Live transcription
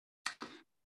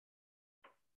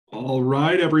All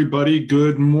right, everybody.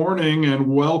 Good morning and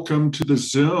welcome to the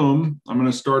Zoom. I'm going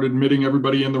to start admitting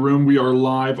everybody in the room. We are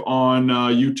live on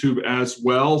YouTube as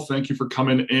well. Thank you for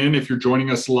coming in. If you're joining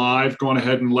us live, go on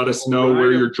ahead and let us know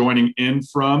where you're joining in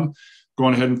from. Go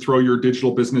on ahead and throw your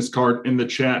digital business card in the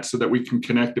chat so that we can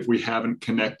connect if we haven't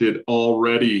connected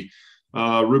already.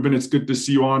 Ruben, it's good to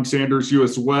see you on. Sanders, you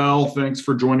as well. Thanks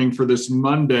for joining for this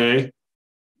Monday.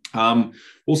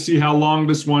 We'll see how long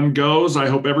this one goes. I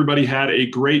hope everybody had a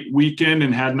great weekend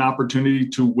and had an opportunity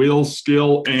to will,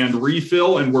 skill, and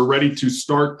refill, and we're ready to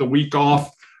start the week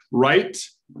off right.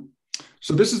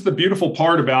 So this is the beautiful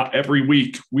part about every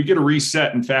week. We get a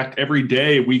reset. In fact, every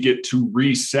day we get to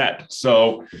reset.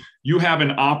 So you have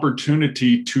an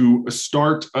opportunity to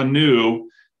start anew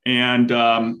and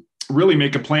really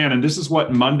make a plan. And this is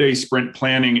what Monday Sprint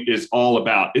Planning is all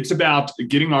about. It's about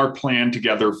getting our plan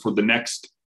together for the next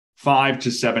 5 to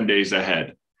 7 days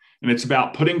ahead. And it's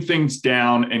about putting things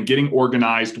down and getting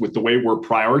organized with the way we're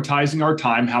prioritizing our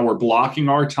time, how we're blocking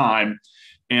our time,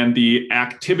 and the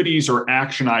activities or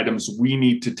action items we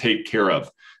need to take care of.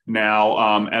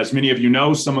 Now, as many of you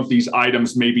know, some of these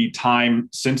items may be time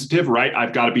sensitive, right?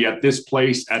 I've got to be at this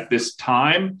place at this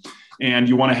time, and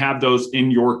you want to have those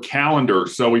in your calendar.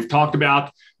 So we've talked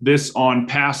about this on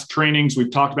past trainings.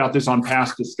 We've talked about this on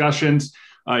past discussions.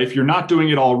 If you're not doing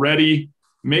it already,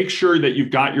 make sure that you've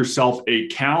got yourself a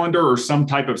calendar or some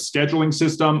type of scheduling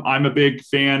system. I'm a big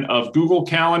fan of Google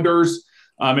Calendars,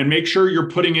 and make sure you're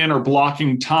putting in or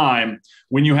blocking time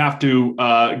when you have to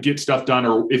get stuff done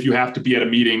or if you have to be at a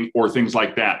meeting or things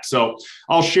like that. So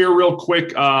I'll share real quick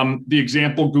the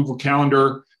example Google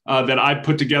Calendar that I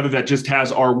put together that just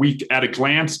has our week at a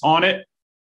glance on it.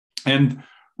 And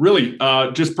really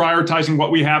just prioritizing what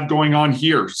we have going on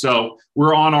here. So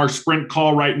we're on our sprint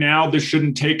call right now. This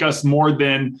shouldn't take us more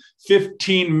than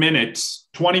 15 minutes,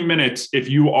 20 minutes if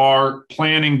you are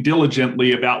planning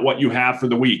diligently about what you have for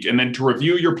the week. And then to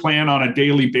review your plan on a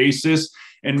daily basis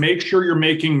and make sure you're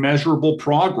making measurable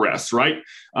progress, right?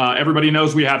 Everybody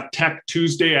knows we have Tech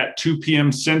Tuesday at 2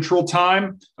 p.m. Central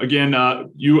Time. Again,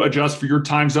 you adjust for your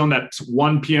time zone. That's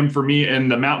 1 p.m. for me in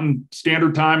the Mountain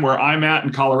Standard Time where I'm at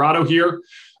in Colorado here.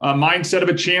 Mindset of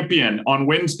a Champion on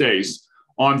Wednesdays.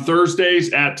 On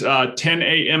Thursdays at 10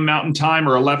 a.m. Mountain Time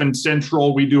or 11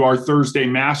 Central, we do our Thursday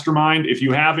Mastermind. If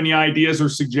you have any ideas or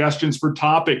suggestions for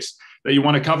topics that you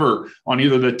want to cover on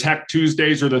either the Tech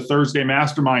Tuesdays or the Thursday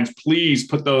Masterminds, please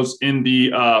put those in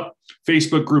the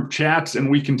Facebook group chats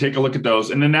and we can take a look at those.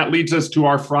 And then that leads us to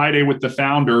our Friday with the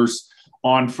Founders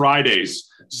on Fridays.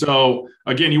 So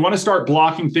again, you want to start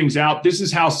blocking things out. This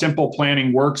is how simple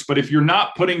planning works. But if you're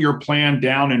not putting your plan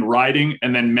down in writing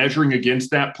and then measuring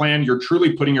against that plan, you're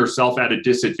truly putting yourself at a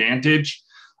disadvantage.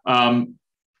 Some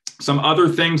other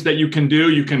things that you can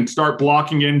do, you can start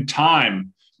blocking in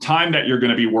time that you're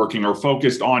going to be working or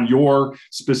focused on your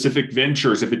specific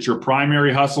ventures. If it's your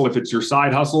primary hustle, if it's your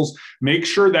side hustles, make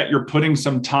sure that you're putting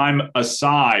some time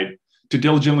aside to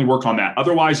diligently work on that.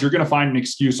 Otherwise, you're going to find an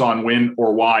excuse on when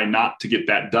or why not to get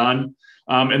that done.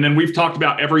 And then we've talked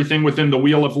about everything within the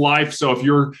wheel of life. So if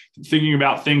you're thinking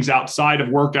about things outside of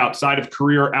work, outside of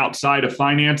career, outside of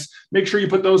finance, make sure you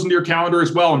put those into your calendar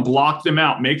as well and block them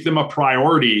out. Make them a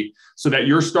priority so that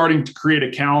you're starting to create a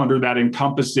calendar that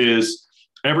encompasses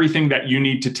everything that you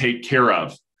need to take care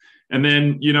of. And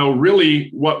then, really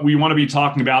what we want to be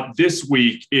talking about this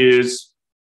week is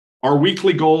our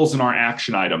weekly goals and our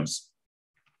action items.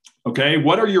 Okay,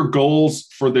 what are your goals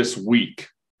for this week?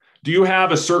 Do you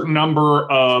have a certain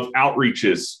number of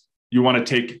outreaches you want to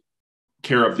take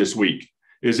care of this week?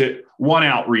 Is it 1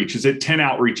 outreach? Is it 10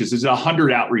 outreaches? Is it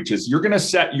 100 outreaches? You're going to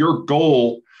set your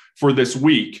goal for this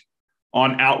week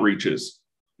on outreaches.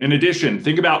 In addition,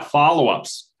 think about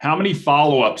follow-ups. How many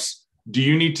follow-ups do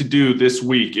you need to do this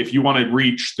week if you want to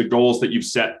reach the goals that you've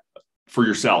set for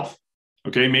yourself?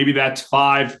 Okay, maybe that's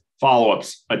 5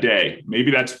 follow-ups a day.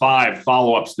 Maybe that's 5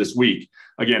 follow-ups this week.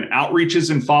 Again, outreaches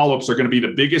and follow-ups are going to be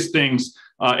the biggest things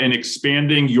in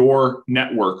expanding your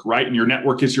network, right? And your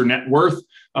network is your net worth.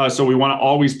 So we want to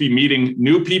always be meeting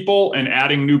new people and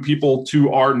adding new people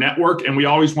to our network. And we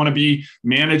always want to be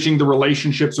managing the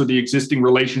relationships or the existing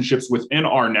relationships within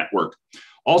our network.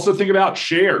 Also think about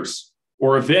shares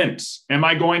or events. Am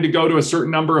I going to go to a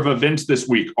certain number of events this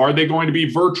week? Are they going to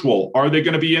be virtual? Are they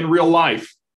going to be in real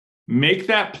life? Make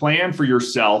that plan for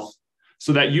yourself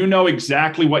so that you know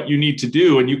exactly what you need to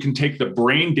do and you can take the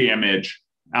brain damage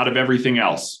out of everything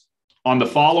else. On the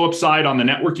follow-up side, on the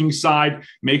networking side,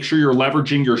 make sure you're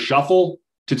leveraging your shuffle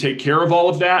to take care of all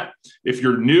of that. If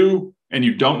you're new and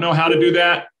you don't know how to do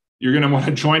that, you're going to want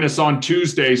to join us on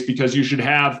Tuesdays because you should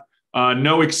have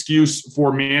No excuse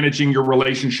for managing your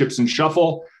relationships in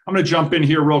Shuffle. I'm going to jump in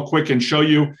here real quick and show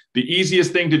you the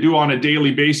easiest thing to do on a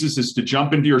daily basis is to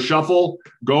jump into your Shuffle,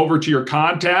 go over to your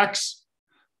contacts,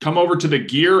 come over to the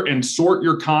gear and sort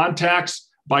your contacts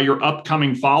by your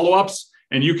upcoming follow-ups.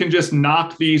 And you can just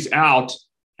knock these out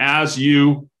as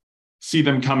you see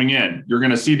them coming in. You're going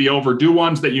to see the overdue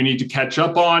ones that you need to catch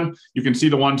up on. You can see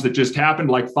the ones that just happened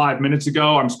like 5 minutes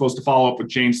ago. I'm supposed to follow up with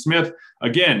Jane Smith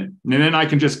again. And then I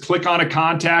can just click on a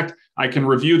contact. I can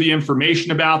review the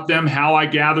information about them, how I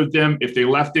gathered them, if they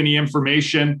left any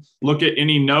information, look at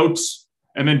any notes,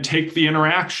 and then take the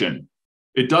interaction.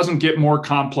 It doesn't get more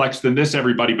complex than this,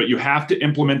 everybody, but you have to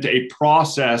implement a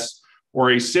process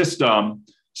or a system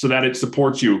so that it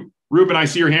supports you. Ruben, I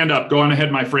see your hand up. Go on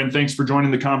ahead, my friend. Thanks for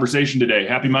joining the conversation today.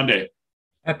 Happy Monday.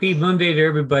 Happy Monday to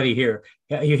everybody here.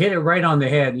 You hit it right on the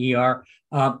head, ER.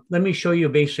 Let me show you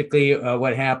basically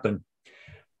what happened.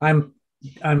 I'm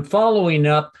following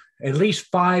up at least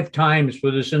 5 times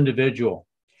with this individual.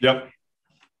 Yep.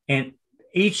 And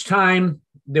each time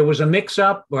there was a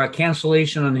mix-up or a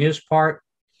cancellation on his part,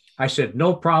 I said,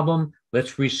 no problem.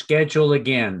 Let's reschedule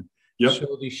again. Yep.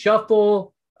 So the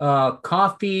Shuffle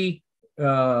coffee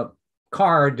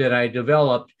card that I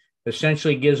developed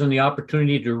essentially gives him the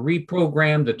opportunity to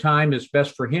reprogram the time that's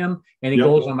best for him, and it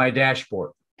goes on my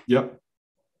dashboard. Yep.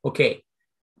 Okay.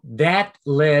 That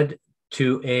led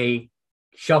to a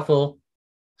Shuffle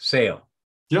sale.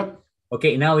 Yep.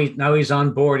 Okay. Now he's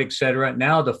on board, etc.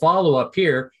 Now the follow-up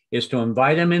here is to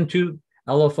invite him into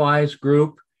LFI's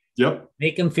group. Yep.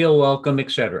 Make him feel welcome,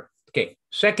 etc. Okay.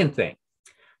 Second thing,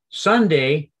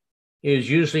 Sunday is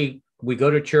usually we go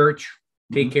to church,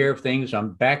 take care of things.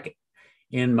 I'm back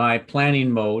in my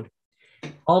planning mode.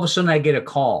 All of a sudden I get a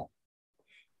call.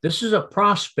 This is a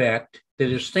prospect that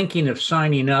is thinking of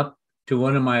signing up to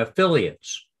one of my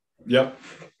affiliates. Yep.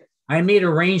 I made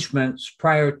arrangements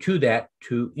prior to that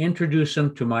to introduce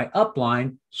him to my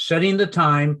upline, setting the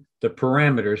time, the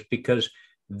parameters, because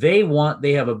they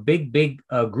have a big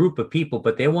group of people,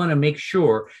 but they want to make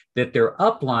sure that their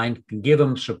upline can give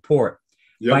them support.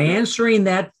 Yep. By answering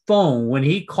that phone when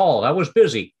he called, I was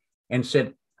busy, and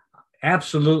said,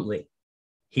 absolutely,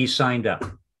 he signed up.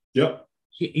 Yep.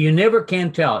 You never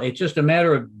can tell. It's just a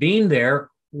matter of being there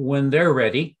when they're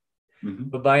ready,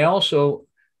 but by also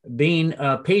being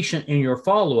patient in your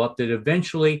follow-up, that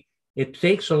eventually it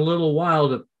takes a little while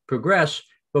to progress,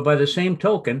 but by the same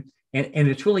token, and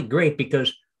it's really great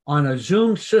because on a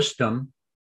Zoom system,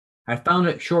 I found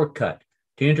a shortcut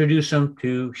to introduce them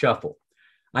to Shuffle.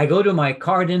 I go to my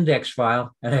card index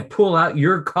file and I pull out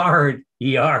your card,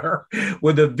 ER,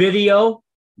 with a video,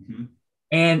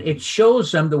 and it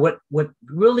shows them what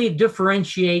really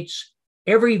differentiates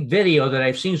every video that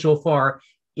I've seen so far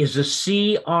is the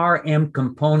CRM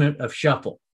component of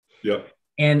Shuffle. Yep.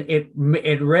 And it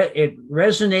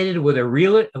resonated with a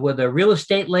real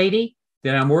estate lady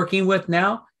that I'm working with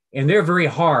now, and they're very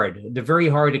hard. They're very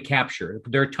hard to capture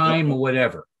their time or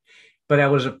whatever. But I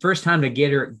was the first time to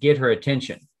get her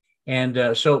attention.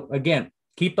 And so again,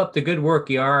 keep up the good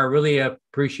work, ER. I really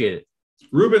appreciate it.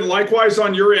 Ruben, likewise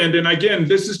on your end. And again,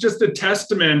 this is just a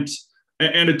testament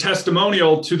and a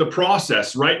testimonial to the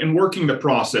process, right? And working the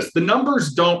process. The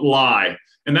numbers don't lie.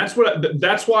 And that's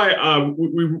why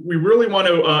we really want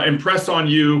to impress on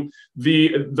you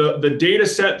the data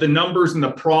set, the numbers, and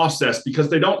the process, because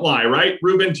they don't lie, right?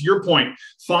 Ruben, to your point,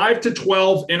 5 to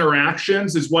 12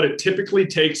 interactions is what it typically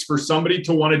takes for somebody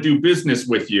to want to do business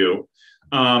with you.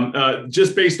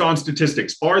 Just based on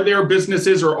statistics. Are there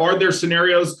businesses or are there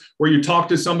scenarios where you talk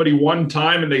to somebody one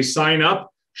time and they sign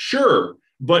up? Sure.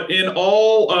 But in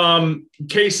all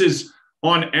cases,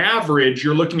 on average,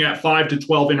 you're looking at 5 to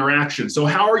 12 interactions. So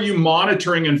how are you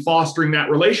monitoring and fostering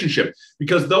that relationship?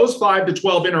 Because those 5 to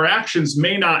 12 interactions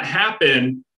may not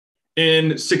happen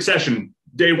in succession.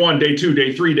 Day 1, day 2,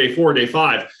 day 3, day 4, day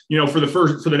 5, for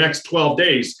the next 12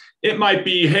 days. It might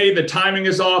be, hey, the timing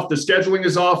is off, the scheduling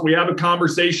is off, we have a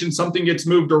conversation, something gets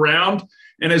moved around.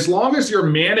 And as long as you're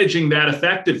managing that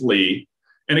effectively,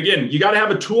 and again, you got to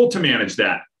have a tool to manage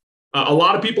that. A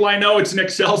lot of people I know, it's an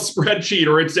Excel spreadsheet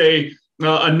or it's a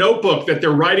notebook that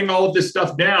they're writing all of this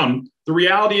stuff down. The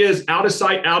reality is out of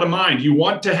sight, out of mind. You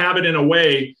want to have it in a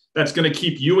way that's going to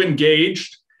keep you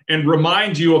engaged and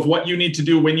remind you of what you need to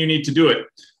do when you need to do it.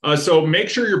 So make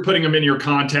sure you're putting them in your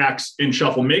contacts in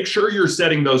Shuffle. Make sure you're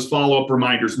setting those follow-up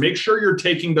reminders. Make sure you're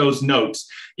taking those notes.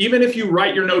 Even if you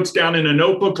write your notes down in a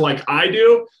notebook like I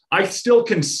do, I still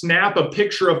can snap a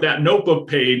picture of that notebook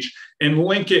page and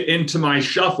link it into my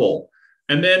Shuffle.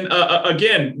 And then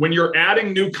again, when you're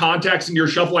adding new contacts in your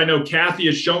shuffle, I know Kathy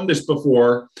has shown this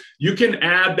before, you can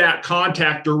add that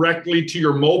contact directly to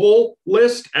your mobile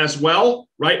list as well,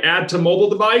 right? Add to mobile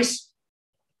device.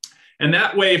 And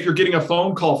that way, if you're getting a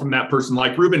phone call from that person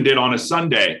like Ruben did on a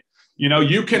Sunday,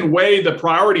 you can weigh the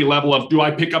priority level of, do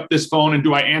I pick up this phone and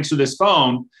do I answer this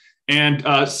phone, and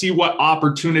see what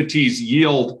opportunities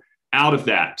yield out of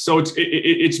that. So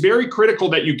it's very critical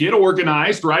that you get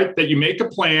organized, right? That you make a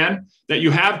plan, that you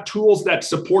have tools that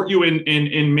support you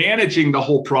in managing the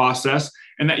whole process,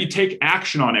 and that you take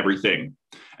action on everything.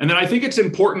 And then I think it's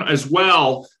important as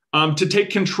well to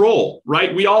take control,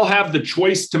 right? We all have the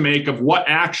choice to make of what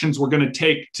actions we're going to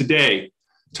take today,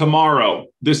 tomorrow,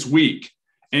 this week.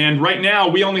 And right now,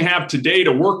 we only have today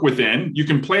to work within. You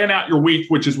can plan out your week,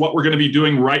 which is what we're going to be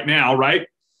doing right now, right?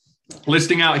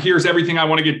 Listing out, here's everything I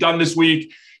want to get done this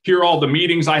week. Here are all the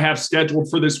meetings I have scheduled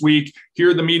for this week.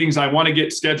 Here are the meetings I want to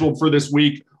get scheduled for this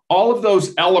week. All of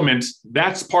those elements,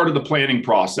 that's part of the planning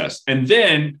process. And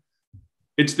then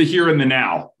it's the here and the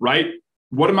now, right?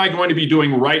 What am I going to be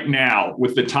doing right now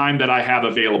with the time that I have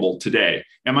available today?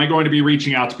 Am I going to be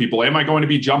reaching out to people? Am I going to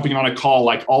be jumping on a call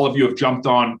like all of you have jumped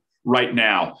on right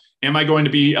now? Am I going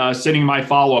to be sending my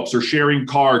follow-ups or sharing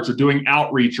cards or doing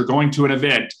outreach or going to an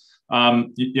event?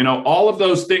 All of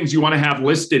those things you want to have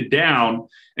listed down,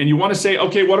 and you want to say,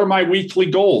 okay, what are my weekly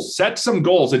goals? Set some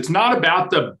goals. It's not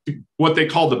about what they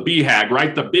call the BHAG,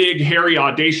 right? The big, hairy,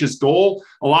 audacious goal.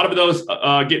 A lot of those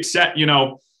get set,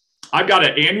 I've got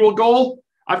an annual goal.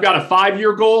 I've got a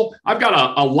 5-year goal. I've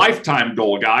got a lifetime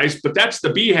goal, guys, but that's the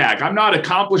BHAG. I'm not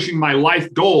accomplishing my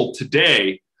life goal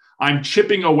today. I'm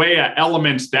chipping away at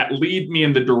elements that lead me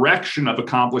in the direction of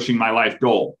accomplishing my life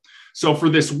goal. So for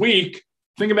this week,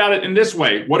 think about it in this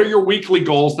way. What are your weekly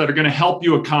goals that are going to help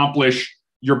you accomplish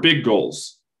your big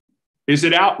goals? Is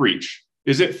it outreach?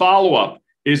 Is it follow-up?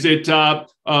 Is it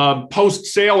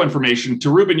post-sale information?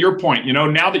 To Ruben, your point,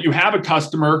 now that you have a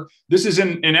customer, this is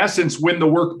in essence when the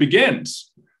work begins.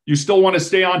 You still want to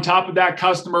stay on top of that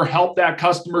customer, help that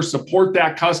customer, support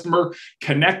that customer,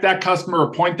 connect that customer,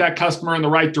 or point that customer in the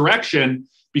right direction,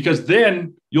 because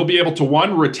then you'll be able to,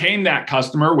 one, retain that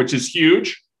customer, which is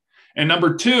huge. And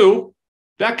number two,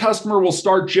 that customer will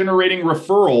start generating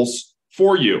referrals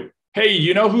for you. Hey,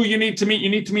 you know who you need to meet? You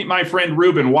need to meet my friend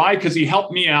Ruben. Why? Because he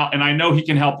helped me out and I know he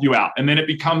can help you out. And then it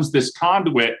becomes this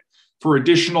conduit for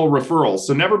additional referrals.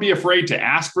 So never be afraid to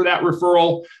ask for that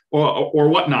referral or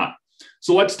whatnot.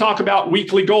 So let's talk about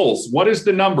weekly goals. What is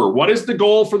the number? What is the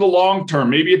goal for the long term?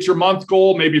 Maybe it's your month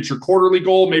goal. Maybe it's your quarterly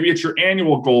goal. Maybe it's your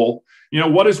annual goal.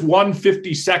 What is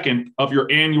 1/52nd of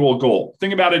your annual goal?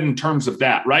 Think about it in terms of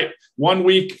that, right? 1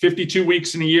 week, 52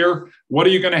 weeks in a year. What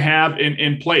are you going to have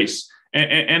in place?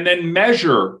 And then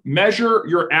measure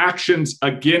your actions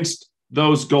against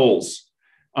those goals.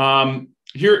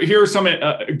 Here are some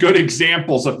good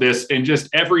examples of this in just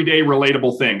everyday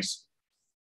relatable things.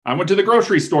 I went to the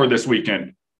grocery store this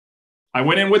weekend. I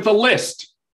went in with a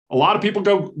list. A lot of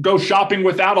people go shopping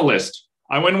without a list.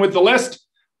 I went in with the list.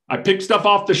 I picked stuff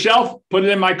off the shelf, put it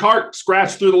in my cart,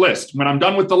 scratch through the list. When I'm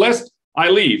done with the list, I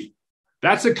leave.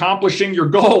 That's accomplishing your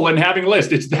goal and having a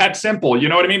list. It's that simple. You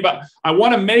know what I mean? But I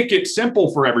want to make it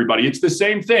simple for everybody. It's the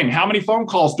same thing. How many phone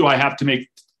calls do I have to make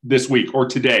this week or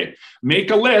today? Make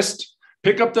a list,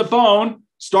 pick up the phone,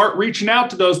 start reaching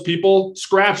out to those people,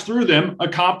 scratch through them,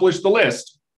 accomplish the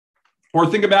list. Or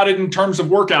think about it in terms of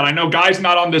workout. I know Guy's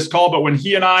not on this call, but when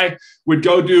he and I would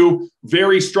go do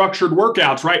very structured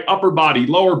workouts, right? Upper body,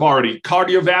 lower body,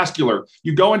 cardiovascular.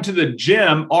 You go into the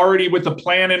gym already with a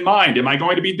plan in mind. Am I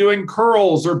going to be doing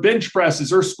curls or bench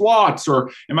presses or squats?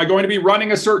 Or am I going to be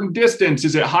running a certain distance?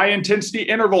 Is it high intensity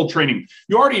interval training?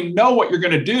 You already know what you're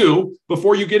going to do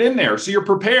before you get in there. So you're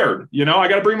prepared. I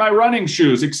got to bring my running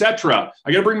shoes, etc.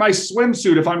 I got to bring my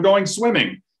swimsuit if I'm going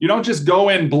swimming. You don't just go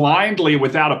in blindly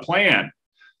without a plan.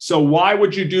 So why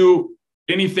would you do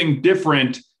anything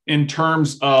different in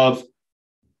terms of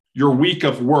your week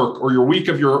of work or your week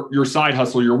of your side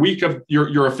hustle, your week of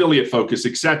your affiliate focus,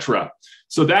 etc.?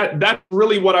 So that's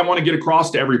really what I want to get across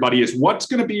to everybody is what's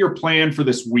going to be your plan for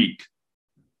this week,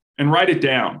 and write it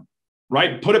down,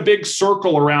 right? Put a big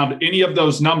circle around any of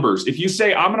those numbers. If you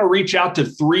say, I'm going to reach out to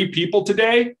 3 people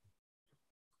today,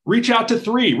 reach out to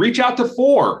 3, reach out to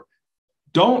 4.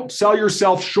 Don't sell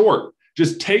yourself short.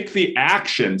 Just take the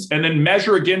actions and then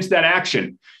measure against that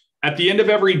action. At the end of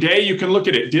every day, you can look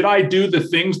at it. Did I do the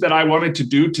things that I wanted to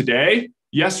do today?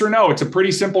 Yes or no? It's a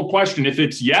pretty simple question. If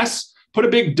it's yes, put a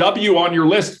big W on your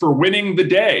list for winning the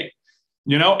day.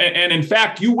 And in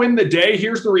fact, you win the day.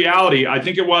 Here's the reality. I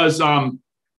think it was the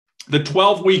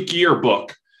 12-week year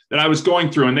book that I was going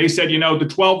through. And they said, the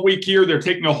 12-week year, they're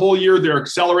taking a whole year, they're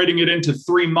accelerating it into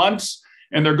 3 months,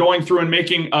 and they're going through and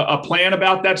making a plan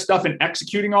about that stuff and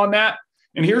executing on that.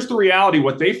 And here's the reality.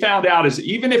 What they found out is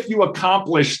even if you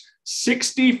accomplish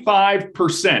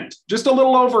 65%, just a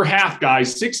little over half,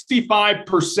 guys,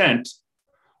 65%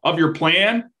 of your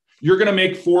plan, you're going to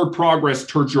make forward progress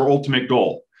towards your ultimate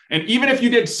goal. And even if you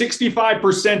did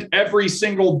 65% every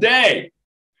single day,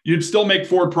 you'd still make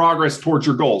forward progress towards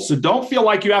your goal. So don't feel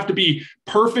like you have to be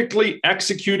perfectly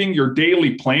executing your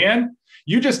daily plan.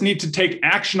 You just need to take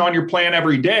action on your plan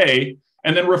every day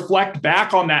and then reflect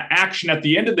back on that action at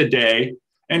the end of the day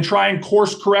and try and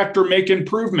course correct or make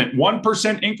improvement. 1%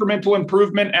 incremental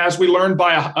improvement, as we learned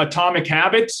by Atomic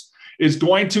Habits, is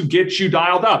going to get you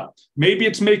dialed up. Maybe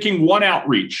it's making one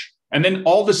outreach, and then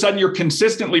all of a sudden you're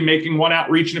consistently making one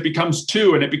outreach and it becomes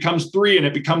 2 and it becomes 3 and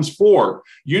it becomes 4.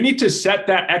 You need to set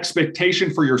that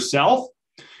expectation for yourself.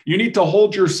 You need to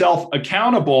hold yourself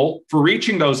accountable for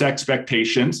reaching those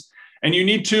expectations. And you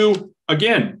need to,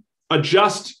 again,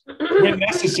 adjust when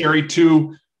necessary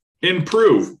to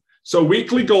improve. So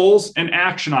weekly goals and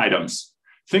action items.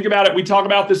 Think about it. We talk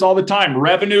about this all the time.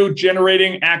 Revenue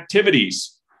generating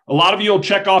activities. A lot of you will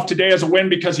check off today as a win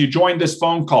because you joined this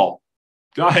phone call.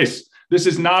 Guys, this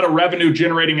is not a revenue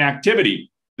generating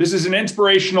activity. This is an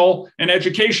inspirational and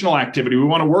educational activity. We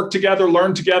want to work together,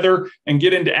 learn together, and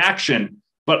get into action.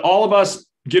 But all of us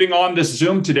getting on this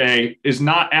Zoom today is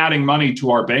not adding money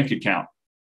to our bank account,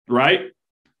 right?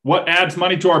 What adds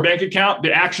money to our bank account?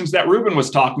 The actions that Ruben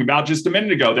was talking about just a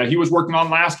minute ago that he was working on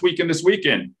last week and this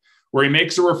weekend, where he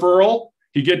makes a referral,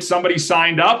 he gets somebody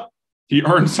signed up, he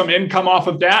earns some income off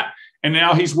of that, and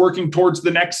now he's working towards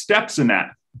the next steps in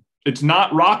that. It's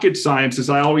not rocket science, as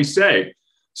I always say.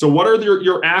 So what are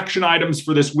your action items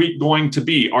for this week going to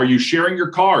be? Are you sharing your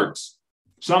cards?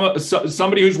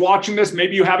 Somebody who's watching this,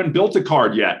 maybe you haven't built a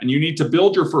card yet and you need to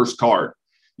build your first card.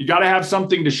 You got to have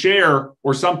something to share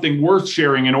or something worth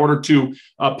sharing in order to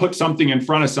put something in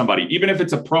front of somebody, even if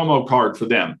it's a promo card for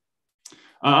them.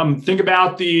 Think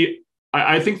about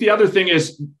I think the other thing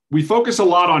is we focus a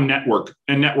lot on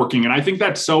networking. And I think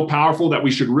that's so powerful that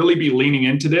we should really be leaning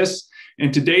into this.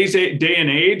 In today's day and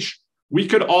age, we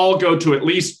could all go to at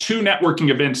least 2 networking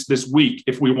events this week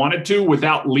if we wanted to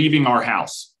without leaving our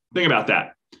house. Think about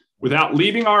that. Without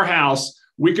leaving our house,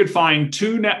 we could find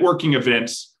 2 networking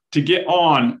events to get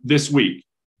on this week.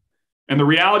 And the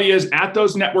reality is at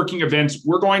those networking events,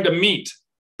 we're going to meet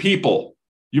people.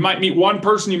 You might meet one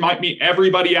person, you might meet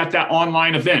everybody at that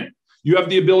online event. You have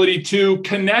the ability to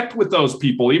connect with those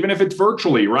people, even if it's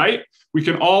virtually, right? We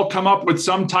can all come up with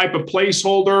some type of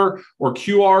placeholder or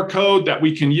QR code that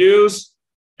we can use.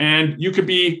 And you could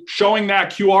be showing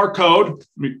that QR code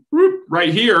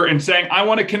right here and saying, I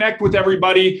want to connect with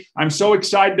everybody. I'm so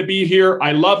excited to be here.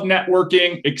 I love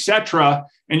networking, etc.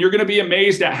 And you're going to be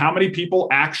amazed at how many people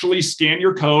actually scan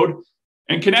your code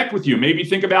and connect with you. Maybe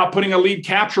think about putting a lead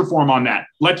capture form on that.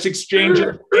 Let's exchange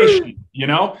information.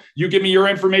 You give me your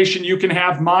information, you can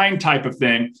have mine type of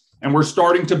thing. And we're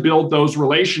starting to build those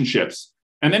relationships.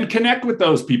 And then connect with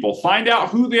those people, find out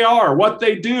who they are, what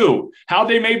they do, how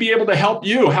they may be able to help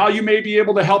you, how you may be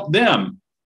able to help them.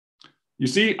 You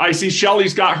see, I see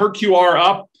Shelly's got her QR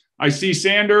up. I see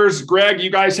Sanders, Greg, you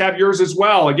guys have yours as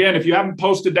well. Again, if you haven't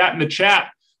posted that in the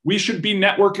chat, we should be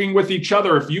networking with each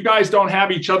other. If you guys don't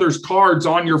have each other's cards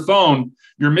on your phone,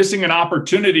 you're missing an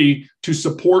opportunity to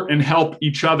support and help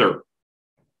each other.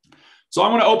 So I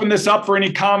want to open this up for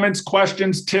any comments,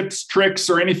 questions, tips, tricks,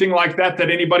 or anything like that that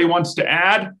anybody wants to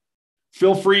add.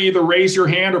 Feel free either raise your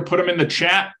hand or put them in the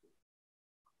chat.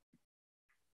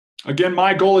 Again,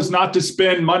 my goal is not to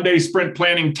spend Monday sprint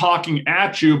planning talking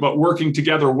at you, but working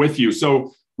together with you.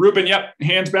 So Ruben, yep,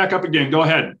 hands back up again. Go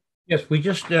ahead. Yes, we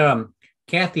just,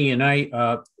 Kathy and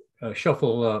I,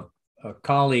 Shuffle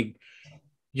colleague,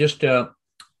 just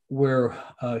we're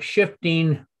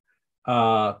shifting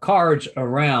cards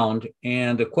around,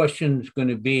 and the question is going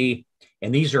to be,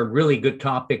 and these are really good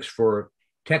topics for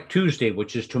Tech Tuesday,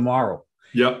 which is tomorrow.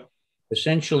 Yep.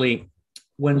 Essentially,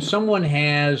 when someone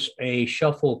has a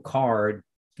Shuffle card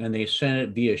and they send it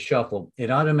via Shuffle, it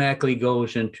automatically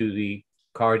goes into the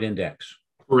card index.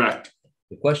 Correct.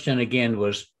 The question again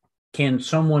was, can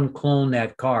someone clone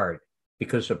that card?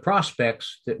 Because the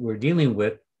prospects that we're dealing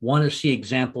with want to see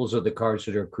examples of the cards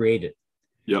that are created.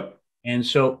 Yep. And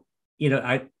so,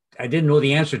 I didn't know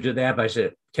the answer to that, but I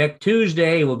said, Tech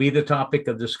Tuesday will be the topic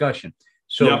of discussion.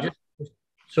 So,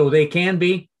 so they can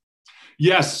be?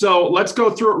 Yes. So let's go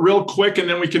through it real quick, and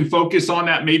then we can focus on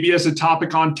that maybe as a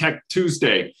topic on Tech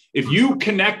Tuesday. If you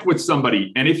connect with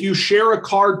somebody and if you share a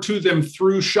card to them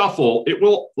through Shuffle, it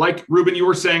will, like Ruben, you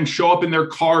were saying, show up in their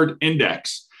card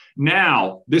index.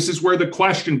 Now, this is where the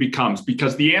question becomes,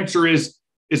 because the answer is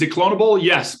it clonable?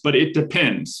 Yes, but it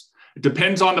depends. It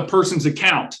depends on the person's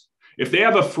account. If they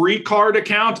have a free card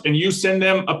account and you send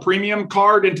them a premium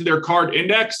card into their card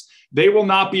index, they will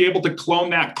not be able to clone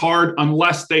that card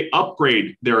unless they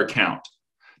upgrade their account.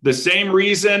 The same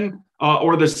reason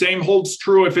or the same holds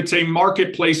true if it's a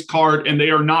marketplace card and they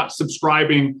are not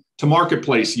subscribing to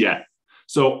marketplace yet.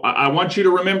 So I want you to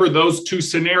remember those two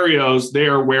scenarios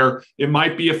there where it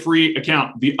might be a free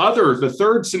account. The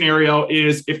third scenario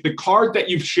is if the card that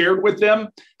you've shared with them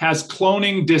has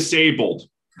cloning disabled.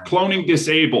 Cloning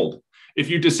disabled. If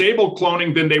you disable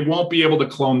cloning, then they won't be able to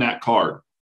clone that card.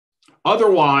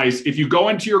 Otherwise, if you go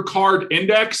into your card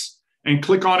index and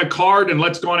click on a card, and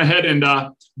let's go on ahead and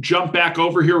jump back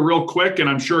over here real quick, and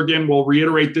I'm sure, again, we'll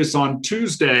reiterate this on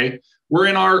Tuesday. We're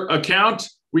in our account.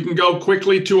 We can go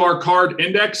quickly to our card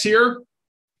index here.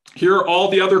 Here are all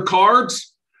the other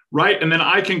cards, right? And then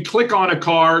I can click on a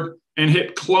card and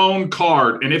hit clone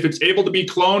card. And if it's able to be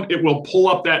cloned, it will pull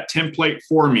up that template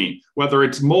for me, whether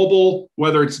it's mobile,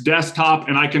 whether it's desktop,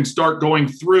 and I can start going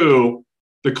through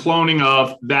the cloning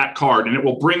of that card. And it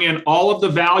will bring in all of the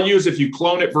values if you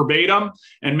clone it verbatim,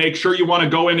 and make sure you want to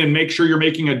go in and make sure you're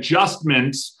making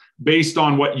adjustments based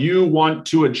on what you want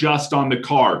to adjust on the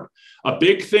card. A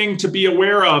big thing to be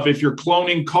aware of if you're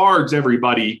cloning cards,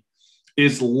 everybody,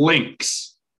 is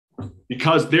links,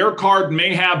 because their card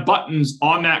may have buttons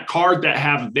on that card that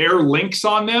have their links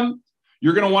on them.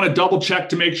 You're going to want to double check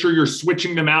to make sure you're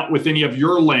switching them out with any of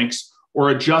your links or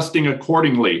adjusting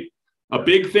accordingly. A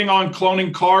big thing on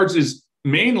cloning cards is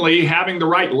mainly having the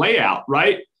right layout,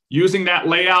 right? Using that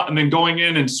layout and then going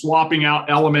in and swapping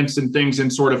out elements and things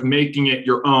and sort of making it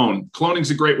your own. Cloning is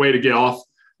a great way to get off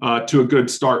to a good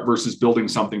start versus building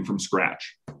something from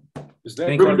scratch. Did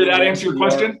that answer your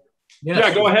question? Yes.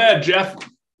 Yeah, go ahead, Jeff.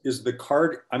 Is the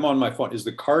card, I'm on my phone, is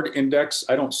the card index,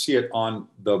 I don't see it on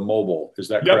the mobile. Is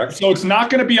that correct? So it's not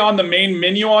going to be on the main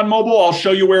menu on mobile. I'll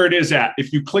show you where it is at.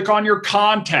 If you click on your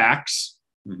contacts,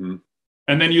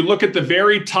 and then you look at the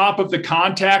very top of the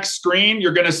contacts screen,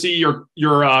 you're going to see your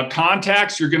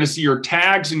contacts, you're going to see your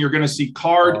tags, and you're going to see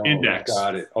card index.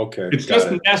 Got it. Okay. It's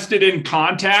just nested in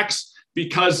contacts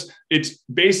because it's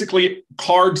basically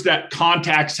cards that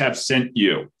contacts have sent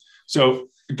you. So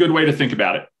a good way to think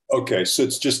about it. Okay, so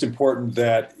it's just important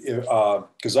that,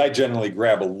 because I generally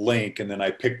grab a link and then I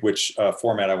pick which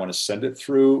format I want to send it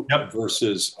through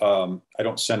versus I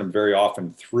don't send them very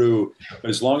often through. But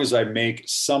as long as I make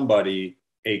somebody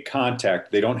a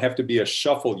contact, they don't have to be a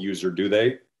Shuffle user, do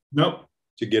they? Nope.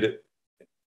 To get it?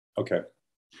 Okay.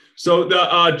 So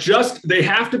they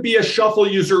have to be a Shuffle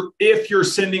user if you're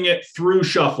sending it through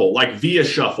Shuffle, like via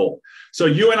Shuffle. So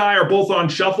you and I are both on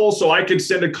Shuffle, so I could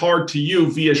send a card to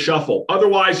you via Shuffle.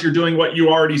 Otherwise, you're doing what you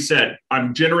already said.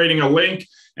 I'm generating a link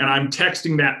and I'm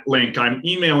texting that link. I'm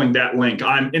emailing that link.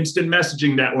 I'm instant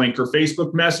messaging that link or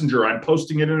Facebook Messenger. I'm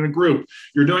posting it in a group.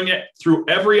 You're doing it through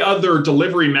every other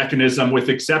delivery mechanism with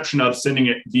exception of sending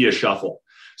it via Shuffle.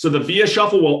 So the via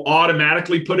Shuffle will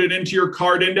automatically put it into your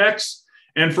card index.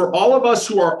 And for all of us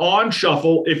who are on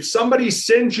Shuffle, if somebody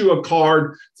sends you a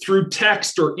card through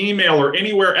text or email or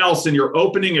anywhere else and you're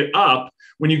opening it up,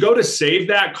 when you go to save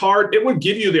that card, it would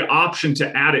give you the option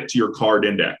to add it to your card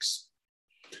index.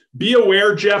 Be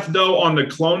aware, Jeff, though, on the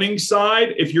cloning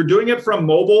side, if you're doing it from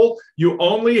mobile, you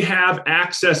only have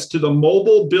access to the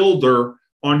mobile builder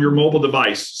on your mobile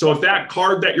device. So if that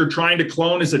card that you're trying to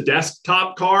clone is a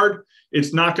desktop card,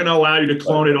 it's not going to allow you to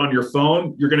clone it on your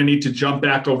phone. You're going to need to jump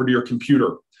back over to your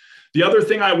computer. The other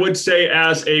thing I would say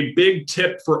as a big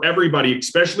tip for everybody,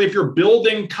 especially if you're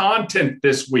building content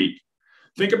this week,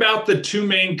 think about the two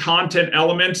main content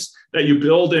elements that you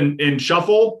build in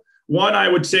Shuffle. One, I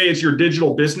would say, is your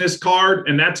digital business card,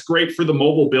 and that's great for the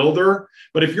mobile builder.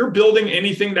 But if you're building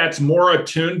anything that's more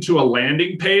attuned to a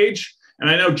landing page, and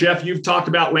I know, Jeff, you've talked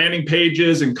about landing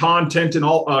pages and content and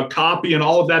all copy and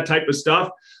all of that type of stuff.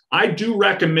 I do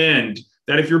recommend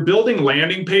that if you're building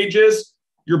landing pages,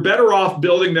 you're better off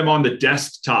building them on the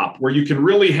desktop where you can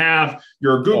really have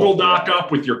your Google Doc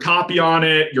up with your copy on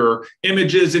it, your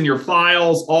images and your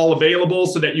files all available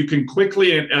so that you can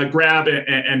quickly grab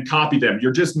and copy them.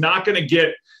 You're just not going to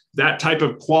get that type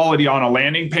of quality on a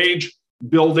landing page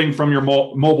building from your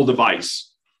mobile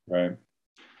device. Right.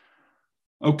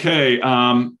 Okay.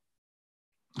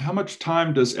 How much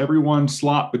time does everyone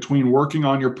slot between working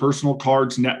on your personal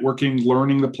cards, networking,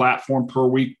 learning the platform per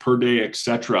week, per day,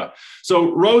 etc.?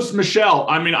 So Rose Michelle,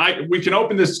 I mean, we can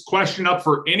open this question up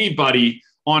for anybody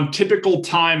on typical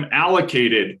time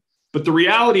allocated, but the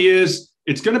reality is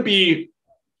it's going to be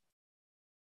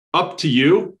up to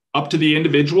you, up to the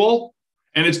individual,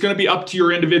 and it's going to be up to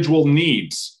your individual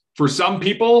needs. For some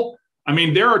people, I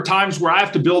mean, there are times where I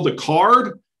have to build a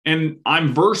card and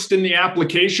I'm versed in the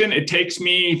application. It takes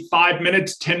me 5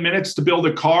 minutes, 10 minutes to build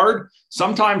a card.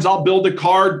 Sometimes I'll build a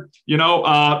card,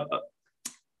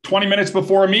 20 minutes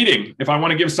before a meeting, if I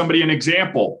want to give somebody an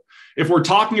example. If we're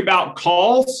talking about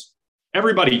calls,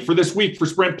 everybody, for this week for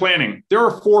sprint planning, there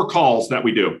are 4 calls that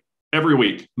we do every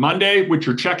week. Monday, which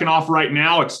you're checking off right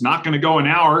now, it's not going to go an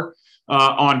hour.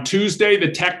 On Tuesday,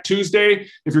 the Tech Tuesday,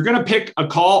 if you're going to pick a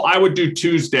call, I would do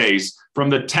Tuesdays from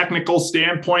the technical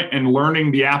standpoint and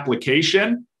learning the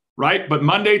application, right? But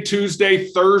Monday, Tuesday,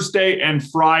 Thursday, and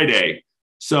Friday.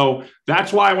 So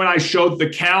that's why when I showed the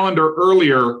calendar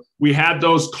earlier, we had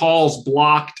those calls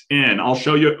blocked in. I'll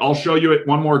show you it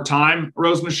one more time,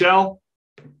 Rose Michelle.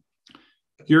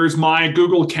 Here's my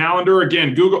Google Calendar.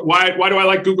 Again, Google. Why do I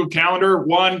like Google Calendar?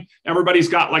 One, everybody's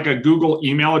got like a Google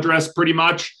email address pretty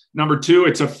much. Number 2,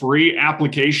 it's a free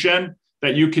application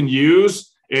that you can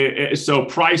use. So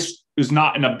price is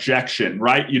not an objection,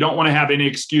 right? You don't want to have any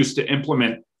excuse to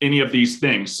implement any of these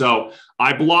things. So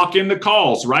I block in the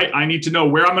calls, right? I need to know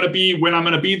where I'm going to be, when I'm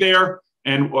going to be there,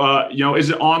 and is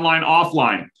it online,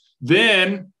 offline?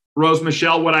 Then, Rose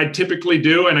Michelle, what I typically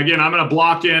do, and again, I'm going to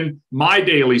block in my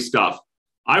daily stuff.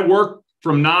 I work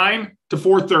from 9 to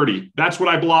 4:30. That's what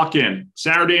I block in.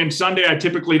 Saturday and Sunday, I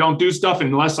typically don't do stuff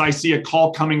unless I see a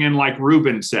call coming in like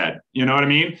Ruben said. You know what I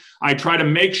mean? I try to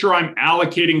make sure I'm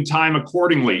allocating time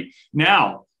accordingly.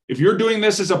 Now, if you're doing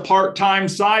this as a part-time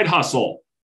side hustle,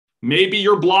 maybe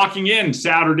you're blocking in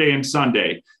Saturday and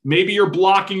Sunday. Maybe you're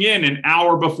blocking in an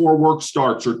hour before work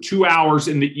starts or 2 hours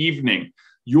in the evening.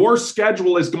 Your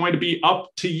schedule is going to be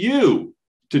up to you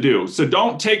to do. So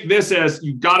don't take this as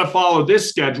you got to follow this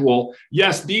schedule.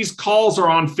 Yes, these calls are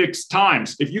on fixed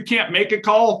times. If you can't make a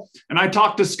call, and I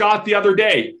talked to Scott the other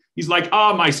day, he's like,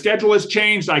 my schedule has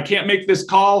changed. I can't make this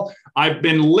call. I've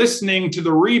been listening to the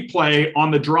replay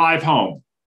on the drive home.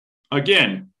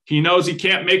 Again, he knows he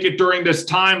can't make it during this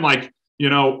time, like,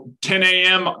 10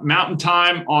 a.m. Mountain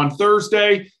Time on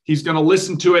Thursday. He's going to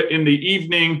listen to it in the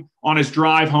evening on his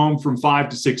drive home from 5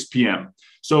 to 6 p.m.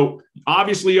 So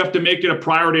obviously you have to make it a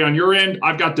priority on your end.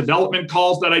 I've got development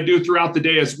calls that I do throughout the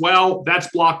day as well.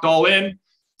 That's blocked all in.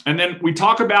 And then we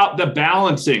talk about the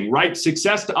balancing, right?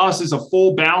 Success to us is a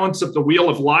full balance of the wheel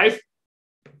of life.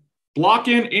 Block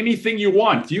in anything you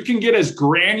want. You can get as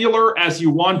granular as you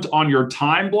want on your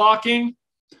time blocking.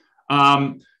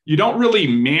 You don't really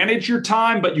manage your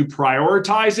time, but you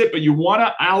prioritize it. But you want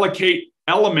to allocate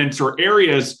elements or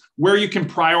areas where you can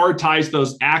prioritize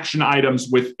those action items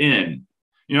within.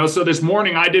 So this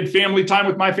morning I did family time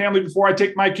with my family before I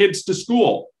take my kids to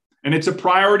school. And it's a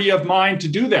priority of mine to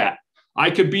do that.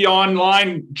 I could be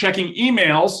online checking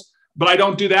emails, but I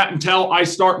don't do that until I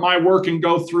start my work and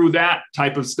go through that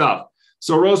type of stuff.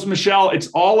 So Rose Michelle, it's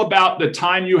all about the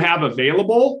time you have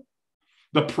available,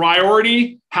 the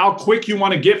priority, how quick you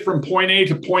want to get from point A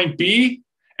to point B,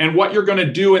 and what you're going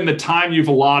to do in the time you've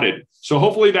allotted. So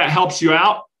hopefully that helps you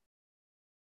out.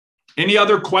 Any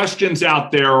other questions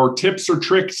out there or tips or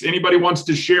tricks anybody wants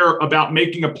to share about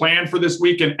making a plan for this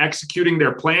week and executing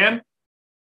their plan?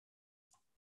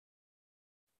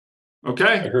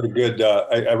 Okay. I heard a good,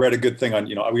 I read a good thing on,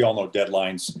 we all know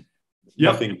deadlines.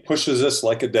 Yep. Nothing pushes us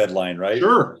like a deadline, right?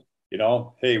 Sure.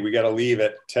 Hey, we got to leave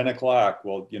at 10 o'clock.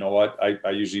 Well, you know what? I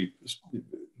usually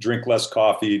drink less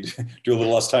coffee, do a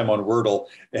little less time on Wordle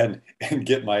and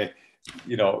get my,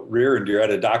 rear end. You're at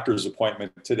a doctor's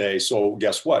appointment today. So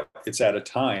guess what? It's at a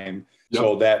time. Yep.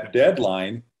 So that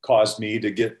deadline caused me to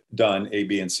get done A,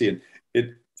 B, and C.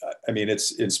 And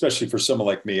it's especially for someone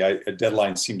like me, a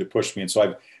deadline seemed to push me. And so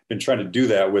I've been trying to do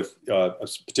that with a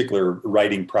particular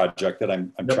writing project that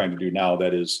I'm yep. trying to do now.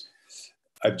 That is,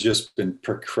 I've just been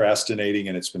procrastinating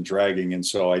and it's been dragging. And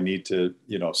so I need to,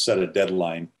 set a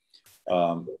deadline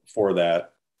for that.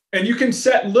 And you can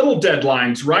set little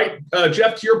deadlines, right?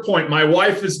 Jeff, to your point, my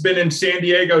wife has been in San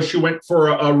Diego. She went for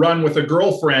a run with a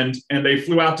girlfriend and they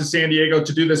flew out to San Diego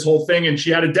to do this whole thing. And she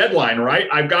had a deadline, right?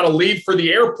 I've got to leave for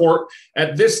the airport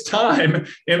at this time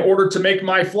in order to make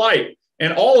my flight.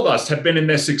 And all of us have been in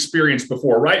this experience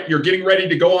before, right? You're getting ready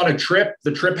to go on a trip.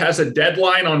 The trip has a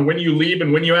deadline on when you leave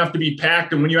and when you have to be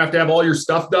packed and when you have to have all your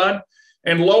stuff done.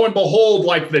 And lo and behold,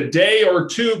 like the day or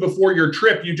two before your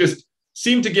trip, you just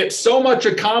seem to get so much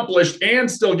accomplished and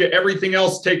still get everything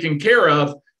else taken care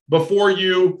of before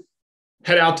you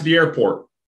head out to the airport.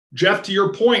 Jeff, to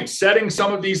your point, setting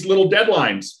some of these little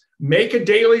deadlines, make a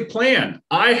daily plan.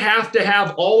 I have to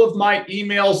have all of my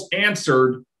emails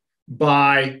answered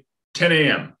by 10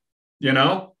 a.m.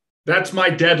 That's my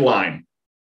deadline.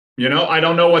 I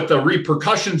don't know what the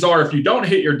repercussions are if you don't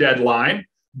hit your deadline,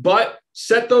 but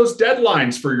set those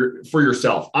deadlines for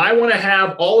yourself. I want to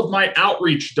have all of my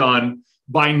outreach done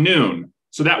by noon.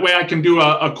 So that way I can do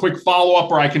a quick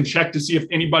follow-up, or I can check to see if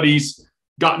anybody's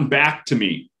gotten back to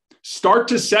me. Start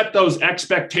to set those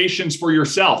expectations for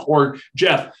yourself. Or,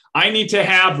 Jeff, I need to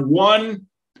have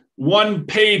one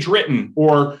page written,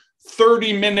 or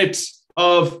 30 minutes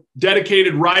of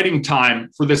dedicated writing time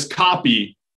for this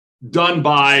copy done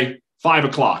by 5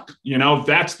 o'clock. You know,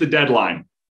 that's the deadline.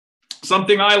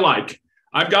 Something I like,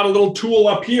 I've got a little tool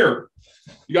up here.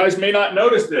 You guys may not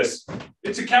notice this.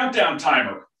 It's a countdown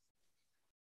timer.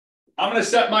 I'm going to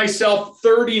set myself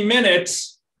 30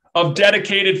 minutes of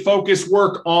dedicated focus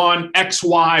work on X,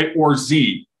 Y, or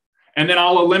Z. And then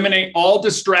I'll eliminate all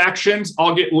distractions.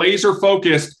 I'll get laser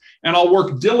focused, and I'll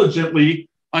work diligently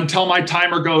until my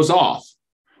timer goes off.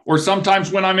 Or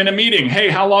sometimes when I'm in a meeting, hey,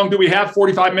 how long do we have?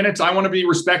 45 minutes. I want to be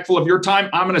respectful of your time.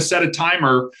 I'm going to set a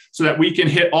timer so that we can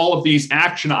hit all of these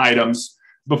action items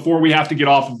before we have to get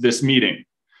off of this meeting.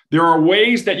 There are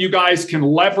ways that you guys can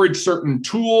leverage certain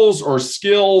tools or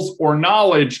skills or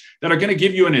knowledge that are going to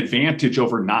give you an advantage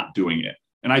over not doing it.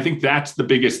 And I think that's the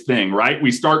biggest thing, right?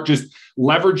 We start just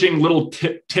leveraging little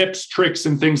tips, tricks,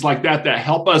 and things like that that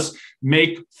help us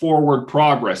make forward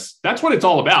progress. That's what it's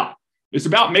all about. It's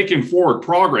about making forward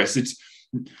progress. It's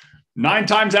 9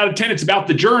 times out of 10, it's about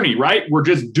the journey, right? We're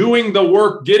just doing the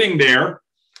work, getting there.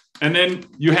 And then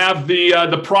you have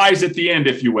the prize at the end,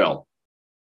 if you will.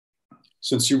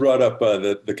 Since you brought up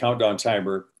the countdown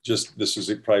timer, this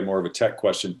is probably more of a tech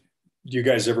question. Do you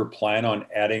guys ever plan on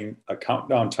adding a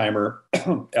countdown timer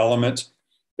element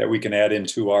that we can add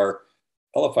into our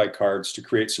LFI cards to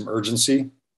create some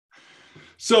urgency?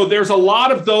 So there's a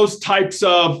lot of those types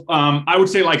of, I would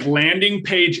say, like landing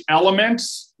page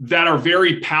elements that are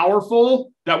very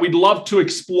powerful that we'd love to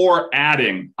explore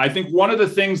adding. I think one of the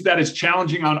things that is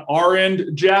challenging on our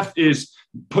end, Jeff, is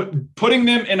putting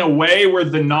them in a way where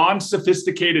the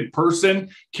non-sophisticated person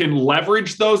can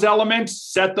leverage those elements,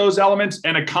 set those elements,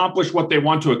 and accomplish what they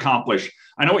want to accomplish.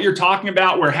 I know what you're talking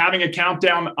about, where having a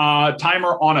countdown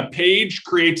timer on a page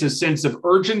creates a sense of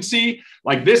urgency.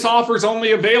 Like, this offer is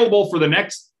only available for the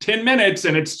next 10 minutes,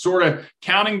 and it's sort of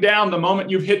counting down the moment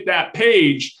you've hit that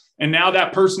page. And now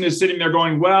that person is sitting there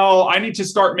going, well, I need to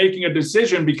start making a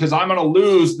decision because I'm going to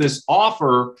lose this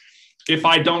offer if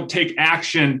I don't take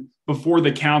action before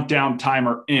the countdown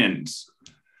timer ends.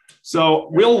 So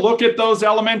we'll look at those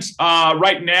elements.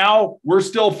 Right now, we're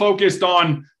still focused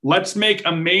on, let's make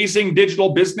amazing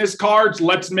digital business cards.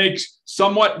 Let's make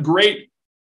somewhat great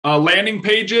landing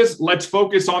pages. Let's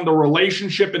focus on the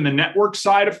relationship and the network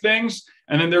side of things.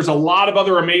 And then there's a lot of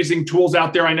other amazing tools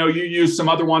out there. I know you use some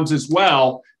other ones as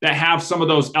well that have some of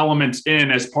those elements in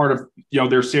as part of,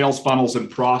 their sales funnels and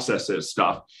processes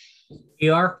stuff.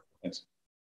 ER? Yes.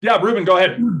 Yeah, Ruben, go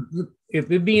ahead.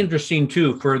 It'd be interesting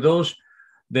too for those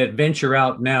that venture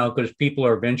out now, because people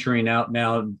are venturing out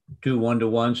now to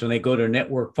one-to-ones and they go to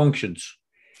network functions.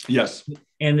 Yes.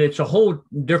 And it's a whole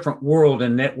different world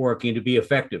in networking to be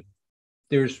effective.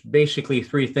 There's basically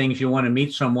 3 things. You want to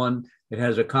meet someone that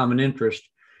has a common interest.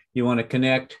 You want to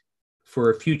connect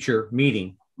for a future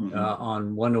meeting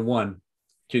on one-to-one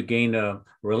to gain a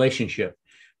relationship.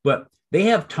 But they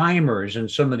have timers in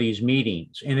some of these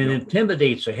meetings, and it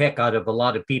intimidates the heck out of a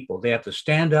lot of people. They have to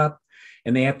stand up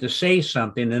and they have to say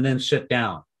something and then sit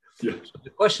down. Yeah. So the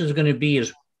question is going to be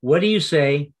is, what do you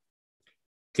say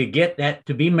to get that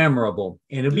to be memorable?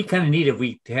 And it'd be kind of neat if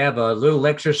we have a little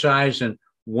exercise in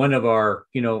one of our,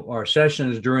 our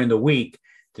sessions during the week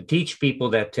to teach people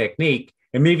that technique.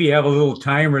 And maybe you have a little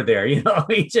timer there, In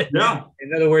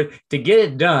other words, to get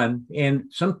it done.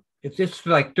 And it's just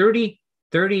like 30,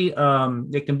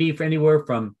 it can be for anywhere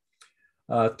from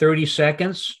 30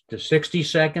 seconds to 60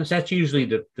 seconds. That's usually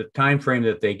the time frame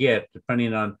that they get,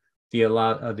 depending on the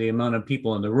amount of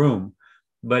people in the room.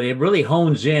 But it really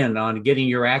hones in on getting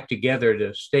your act together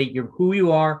to state who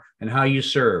you are and how you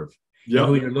serve, and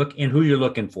who you're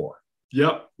looking for.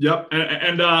 Yep.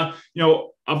 And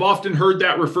I've often heard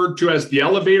that referred to as the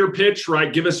elevator pitch,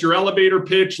 right? Give us your elevator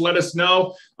pitch. Let us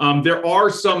know. There are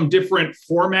some different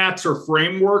formats or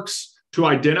frameworks to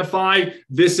identify.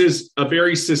 This is a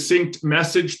very succinct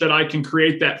message that I can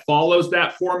create that follows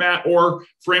that format or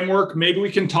framework. Maybe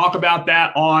we can talk about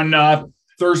that on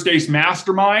Thursday's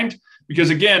mastermind, because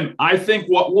again, I think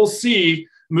what we'll see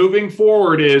moving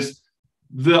forward is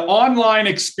the online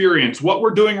experience, what we're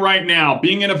doing right now,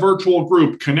 being in a virtual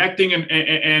group, connecting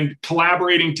and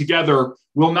collaborating together,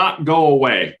 will not go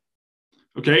away.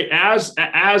 Okay.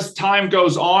 As time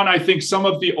goes on, I think some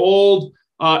of the old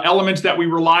elements that we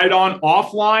relied on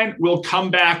offline will come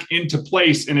back into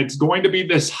place. And it's going to be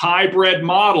this hybrid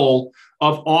model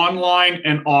of online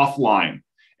and offline.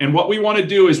 And what we want to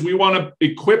do is we want to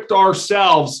equip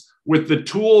ourselves with the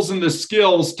tools and the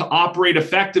skills to operate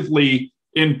effectively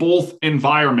in both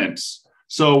environments.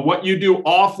 So what you do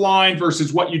offline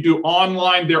versus what you do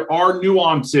online, there are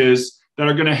nuances that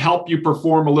are going to help you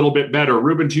perform a little bit better.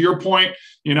 Ruben, to your point,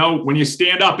 when you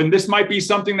stand up, and this might be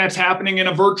something that's happening in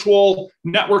a virtual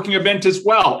networking event as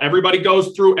well. Everybody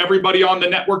goes through, everybody on the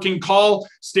networking call,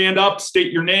 stand up,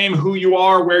 state your name, who you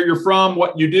are, where you're from,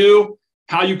 what you do,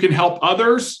 how you can help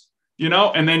others,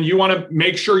 and then you want to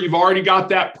make sure you've already got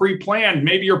that pre-planned.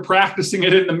 Maybe you're practicing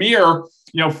it in the mirror,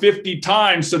 50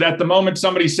 times, so that the moment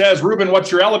somebody says, Ruben,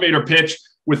 what's your elevator pitch?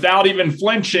 Without even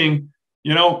flinching,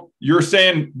 you're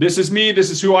saying, this is me, this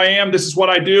is who I am, this is what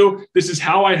I do, this is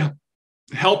how I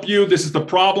help you, this is the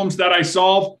problems that I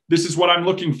solve, this is what I'm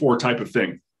looking for, type of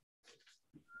thing.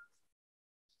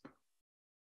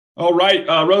 All right,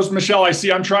 Rose Michelle, I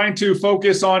see I'm trying to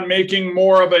focus on making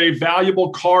more of a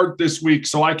valuable card this week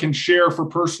so I can share for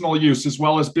personal use as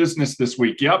well as business this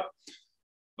week. Yep.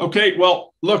 Okay,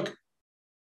 well, look,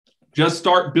 just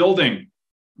start building.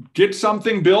 Get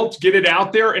something built, get it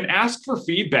out there, and ask for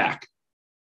feedback.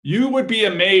 You would be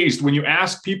amazed when you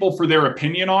ask people for their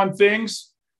opinion on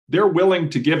things, they're willing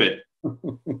to give it.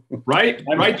 Right?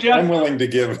 Right, Jeff? I'm willing to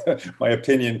give my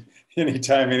opinion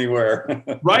anytime, anywhere.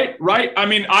 Right. I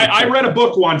mean, I read a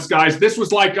book once, guys. This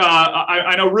was like,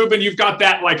 I know, Ruben, you've got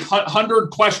that like 100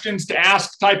 questions to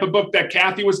ask type of book that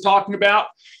Kathy was talking about.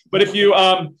 But if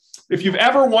you've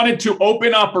ever wanted to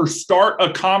open up or start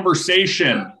a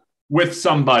conversation with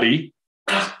somebody,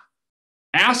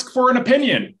 ask for an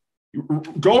opinion.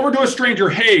 Go over to a stranger.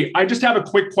 Hey, I just have a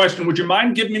quick question. Would you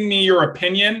mind giving me your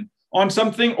opinion on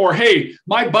something? Or, hey,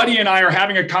 my buddy and I are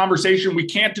having a conversation. We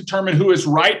can't determine who is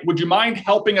right. Would you mind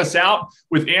helping us out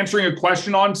with answering a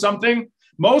question on something?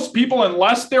 Most people,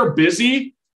 unless they're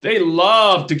busy, they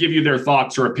love to give you their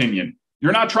thoughts or opinion.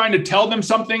 You're not trying to tell them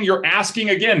something. You're asking,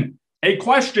 again, a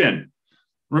question.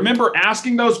 Remember,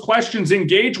 asking those questions,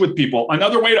 engage with people.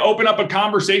 Another way to open up a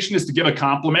conversation is to give a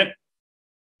compliment.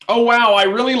 Oh, wow, I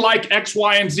really like X,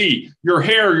 Y, and Z. Your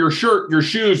hair, your shirt, your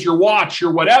shoes, your watch,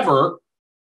 your whatever.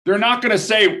 They're not going to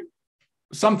say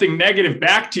something negative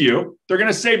back to you. They're going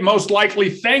to say most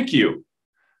likely, thank you.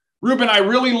 Ruben, I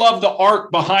really love the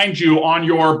art behind you on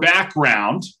your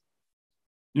background.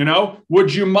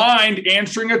 Would you mind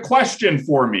answering a question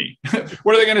for me?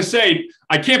 What are they going to say?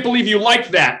 I can't believe you like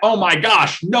that. Oh my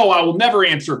gosh. No, I will never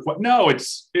answer a question. No,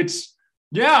 it's,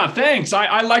 yeah, thanks.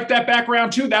 I like that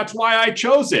background too. That's why I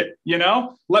chose it.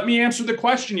 Let me answer the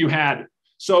question you had.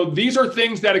 So these are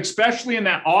things that, especially in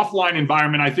that offline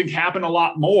environment, I think happen a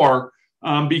lot more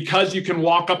because you can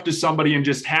walk up to somebody and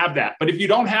just have that. But if you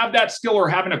don't have that skill or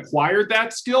haven't acquired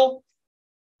that skill,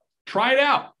 try it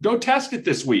out. Go test it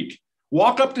this week.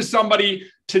 Walk up to somebody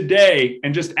today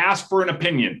and just ask for an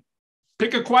opinion.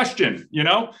 Pick a question,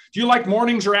 do you like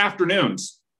mornings or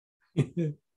afternoons?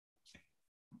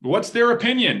 What's their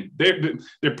opinion?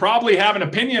 They probably have an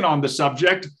opinion on the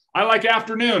subject. I like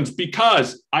afternoons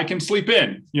because I can sleep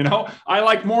in, I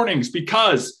like mornings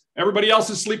because everybody else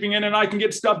is sleeping in and I can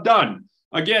get stuff done.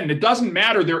 Again, it doesn't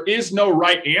matter. There is no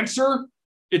right answer.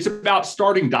 It's about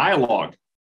starting dialogue.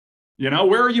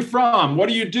 Where are you from? What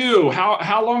do you do?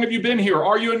 How long have you been here?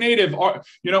 Are you a native? Are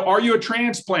you a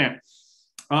transplant?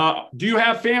 Do you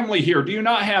have family here? Do you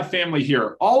not have family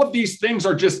here? All of these things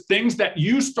are just things that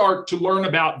you start to learn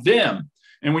about them.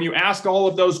 And when you ask all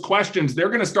of those questions, they're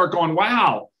going to start going,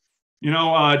 wow,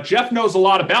 Jeff knows a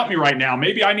lot about me right now.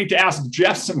 Maybe I need to ask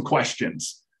Jeff some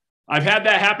questions. I've had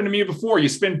that happen to me before. You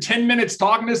spend 10 minutes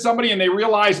talking to somebody and they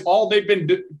realize all they've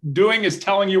been doing is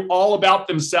telling you all about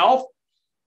themselves.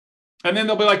 And then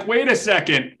they'll be like, wait a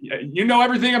second, you know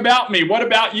everything about me. What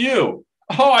about you?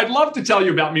 Oh, I'd love to tell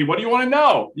you about me. What do you want to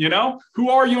know? Who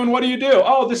are you and what do you do?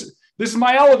 Oh, this is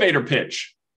my elevator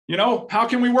pitch. How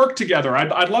can we work together?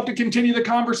 I'd love to continue the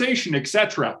conversation,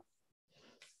 etc.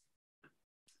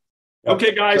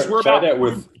 Okay, guys, we're about that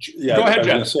with. Yeah, go ahead, I was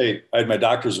Jeff. going to say I had my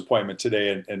doctor's appointment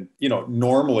today, and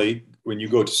normally when you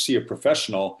go to see a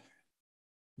professional,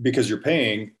 because you're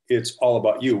paying, it's all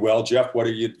about you. Well, Jeff, what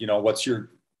are you? What's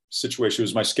your situation? It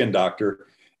was my skin doctor,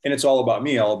 and it's all about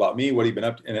me. What have you been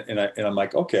up to? And I'm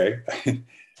like, okay,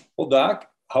 well, doc,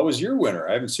 how was your winter?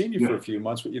 I haven't seen you for a few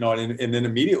months, but and then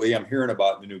immediately I'm hearing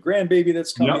about the new grandbaby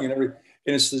that's coming and everything.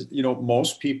 And it's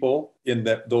most people in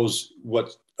those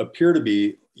what appear to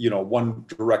be one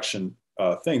direction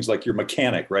things, like your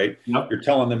mechanic, right? Yep. You're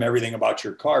telling them everything about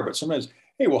your car, but sometimes,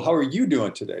 hey, well, how are you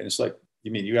doing today? And it's like,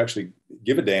 you mean you actually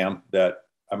give a damn that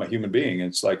I'm a human being? And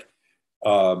it's like,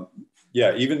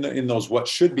 even in those what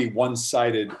should be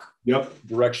one-sided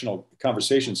directional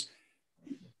conversations,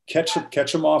 catch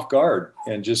them off guard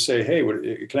and just say, hey,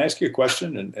 can I ask you a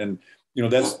question? And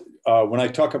that's when I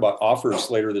talk about offers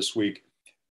later this week,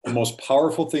 the most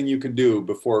powerful thing you can do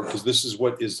because this is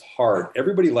what is hard.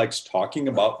 Everybody likes talking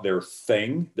about their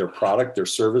thing, their product, their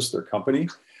service, their company.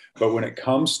 But when it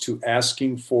comes to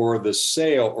asking for the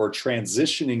sale or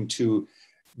transitioning to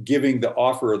giving the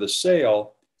offer or the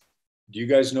sale, do you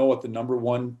guys know what the number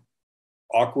one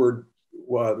awkward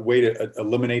way to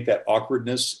eliminate that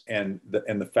awkwardness and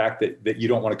the fact that you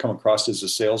don't want to come across as a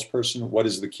salesperson? What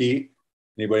is the key?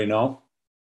 Anybody know?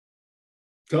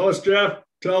 Tell us, Jeff.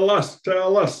 Tell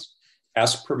us.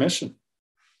 Ask permission.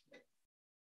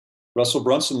 Russell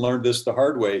Brunson learned this the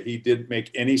hard way. He didn't make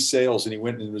any sales and he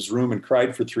went in his room and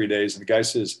cried for 3 days. And the guy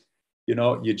says, you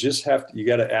got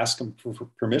to ask him for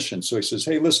permission. So he says,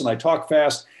 hey, listen, I talk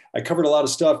fast. I covered a lot of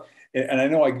stuff. And I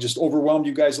know I just overwhelmed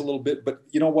you guys a little bit, but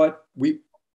you know what? Would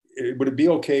it be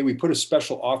okay? We put a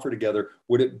special offer together.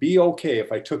 Would it be okay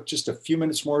if I took just a few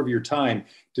minutes more of your time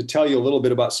to tell you a little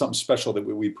bit about something special that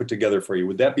we put together for you?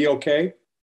 Would that be okay?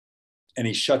 And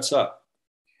he shuts up.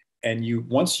 And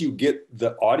once you get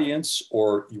the audience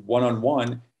or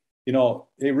one-on-one,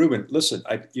 hey, Ruben, listen,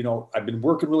 I've been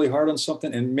working really hard on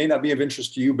something and it may not be of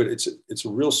interest to you, but it's a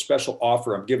real special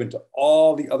offer I'm giving to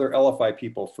all the other LFI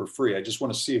people for free. I just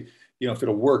want to see, if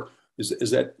it'll work.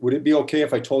 Would it be okay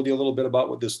if I told you a little bit about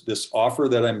what this offer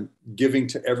that I'm giving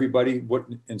to everybody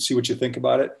and see what you think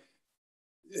about it?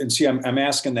 And see, I'm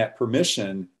asking that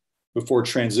permission before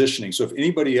transitioning. So if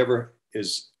anybody ever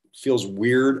feels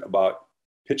weird about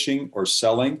pitching or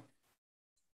selling,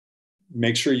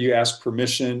 make sure you ask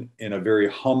permission in a very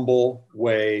humble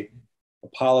way.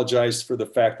 Apologize for the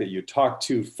fact that you talk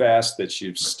too fast, that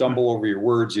you stumble over your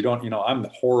words. I'm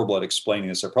horrible at explaining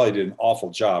this. I probably did an awful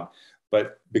job.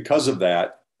 But because of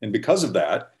that,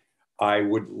 I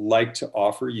would like to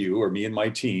offer you, or me and my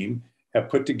team have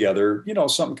put together,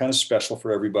 something kind of special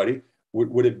for everybody.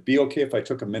 Would it be okay if I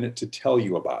took a minute to tell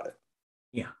you about it?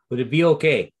 Yeah. Would it be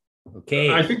okay?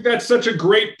 Okay. I think that's such a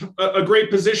great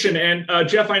position. And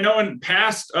Jeff, I know in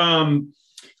past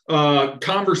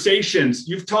conversations,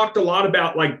 you've talked a lot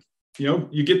about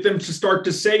you get them to start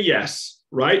to say yes,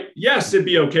 right? Yes, it'd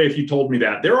be okay if you told me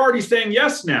that. They're already saying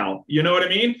yes now. You know what I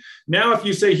mean? Now, if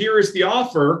you say, here is the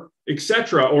offer,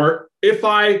 etc., or if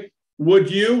I would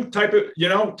you type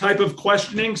of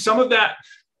questioning, some of that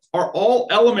are all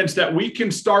elements that we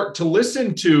can start to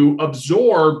listen to,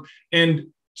 absorb, and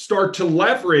start to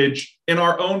leverage in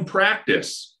our own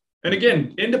practice. And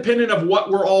again, independent of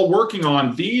what we're all working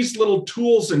on, these little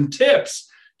tools and tips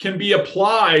can be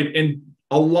applied in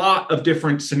a lot of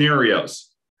different scenarios.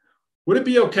 Would it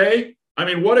be okay? I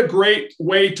mean, what a great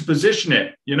way to position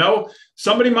it.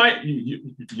 Somebody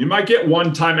you might get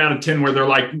 1 time out of 10 where they're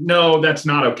like, no, that's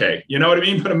not okay. You know what I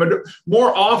mean? But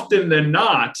more often than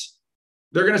not,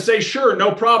 they're going to say, sure,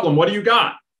 no problem. What do you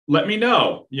got? Let me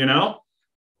know,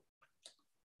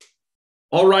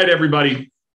 All right,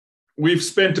 everybody. We've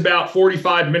spent about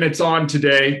 45 minutes on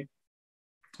today.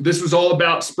 This was all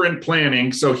about sprint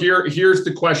planning. So here's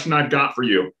the question I've got for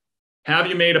you. Have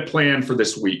you made a plan for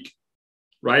this week?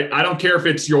 Right? I don't care if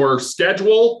it's your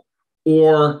schedule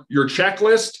or your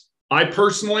checklist. I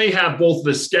personally have both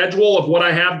the schedule of what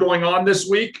I have going on this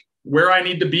week, where I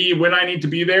need to be, when I need to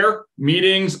be there,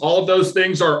 meetings, all of those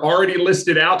things are already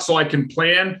listed out so I can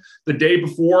plan the day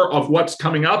before of what's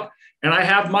coming up. And I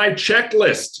have my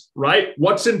checklist, right?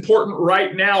 What's important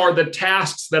right now are the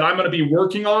tasks that I'm going to be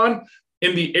working on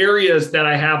in the areas that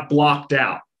I have blocked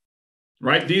out,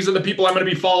 right? These are the people I'm going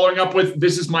to be following up with.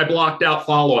 This is my blocked out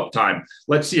follow-up time.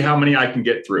 Let's see how many I can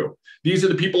get through. These are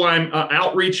the people I'm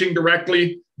outreaching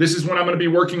directly. This is when I'm going to be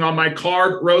working on my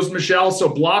card, Rose Michelle. So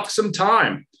block some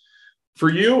time.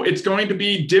 For you, it's going to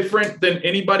be different than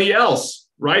anybody else,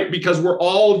 right? Because we're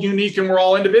all unique and we're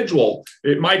all individual.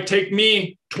 It might take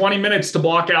me 20 minutes to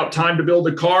block out time to build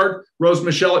a card. Rose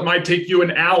Michelle, it might take you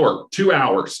an hour, 2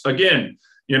 hours. Again,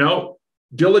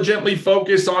 diligently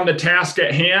focus on the task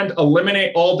at hand,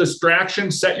 eliminate all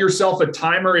distractions, set yourself a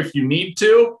timer if you need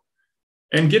to,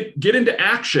 and get into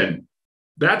action.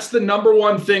 That's the number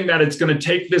one thing that it's going to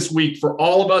take this week for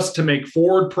all of us to make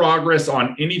forward progress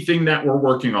on anything that we're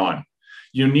working on.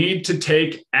 You need to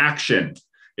take action.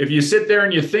 If you sit there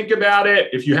and you think about it,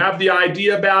 if you have the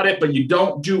idea about it, but you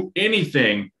don't do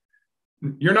anything,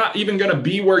 you're not even going to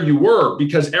be where you were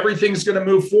because everything's going to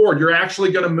move forward. You're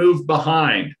actually going to move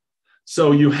behind.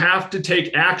 So you have to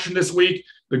take action this week.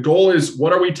 The goal is,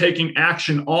 what are we taking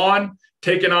action on?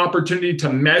 Take an opportunity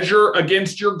to measure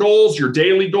against your goals, your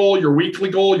daily goal, your weekly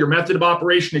goal, your method of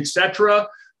operation, etc.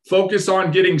 Focus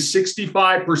on getting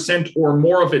 65% or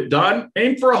more of it done.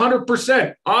 Aim for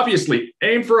 100%. Obviously,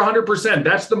 aim for 100%.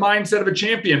 That's the mindset of a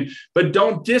champion. But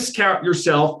don't discount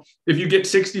yourself if you get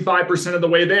 65% of the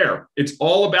way there. It's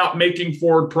all about making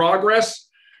forward progress.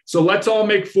 So let's all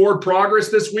make forward progress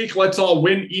this week. Let's all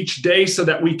win each day so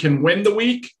that we can win the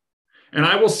week. And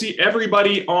I will see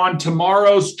everybody on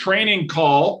tomorrow's training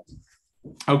call.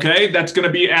 Okay, that's going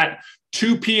to be at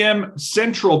 2 p.m.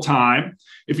 Central Time.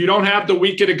 If you don't have the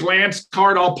Week at a Glance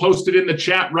card, I'll post it in the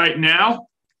chat right now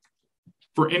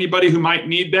for anybody who might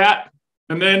need that.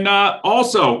 And then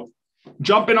also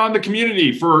jump in on the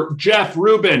community for Jeff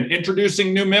Rubin,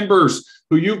 introducing new members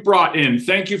who you've brought in.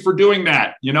 Thank you for doing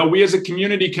that. You know, we as a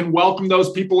community can welcome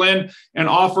those people in and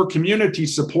offer community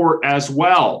support as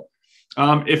well.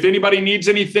 If anybody needs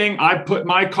anything, I put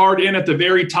my card in at the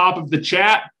very top of the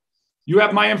chat. You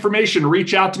have my information.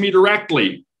 Reach out to me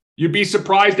directly. You'd be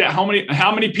surprised at how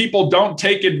many people don't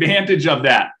take advantage of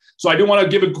that. So I do want to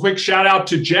give a quick shout out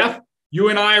to Jeff. You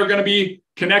and I are going to be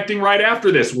connecting right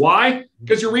after this. Why?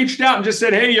 Because you reached out and just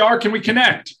said, hey, Yar, can we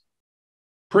connect?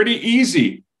 Pretty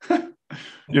easy.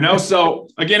 You know, so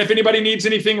again, if anybody needs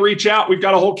anything, reach out. We've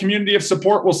got a whole community of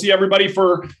support. We'll see everybody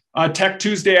for Tech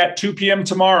Tuesday at 2 p.m.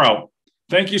 tomorrow.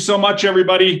 Thank you so much,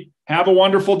 everybody. Have a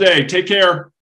wonderful day. Take care.